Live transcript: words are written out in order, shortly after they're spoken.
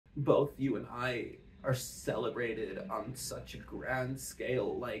both you and I are celebrated on such a grand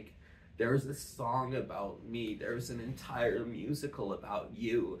scale. Like, there's a song about me, there's an entire musical about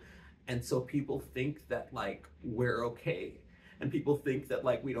you. And so people think that, like, we're okay. And people think that,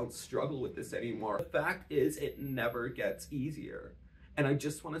 like, we don't struggle with this anymore. The fact is, it never gets easier. And I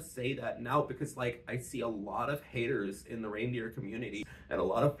just want to say that now because, like, I see a lot of haters in the reindeer community and a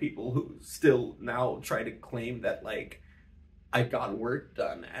lot of people who still now try to claim that, like, I got work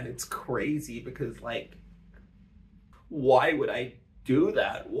done. And it's crazy because, like, why would I do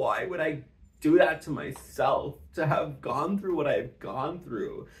that? Why would I do that to myself, to have gone through what I've gone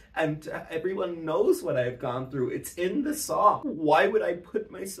through? And everyone knows what I've gone through. It's in the song. Why would I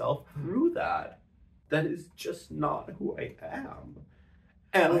put myself through that? That is just not who I am.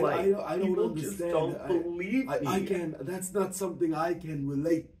 And I don't people understand. just don't believe me. That's not something I can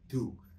relate to.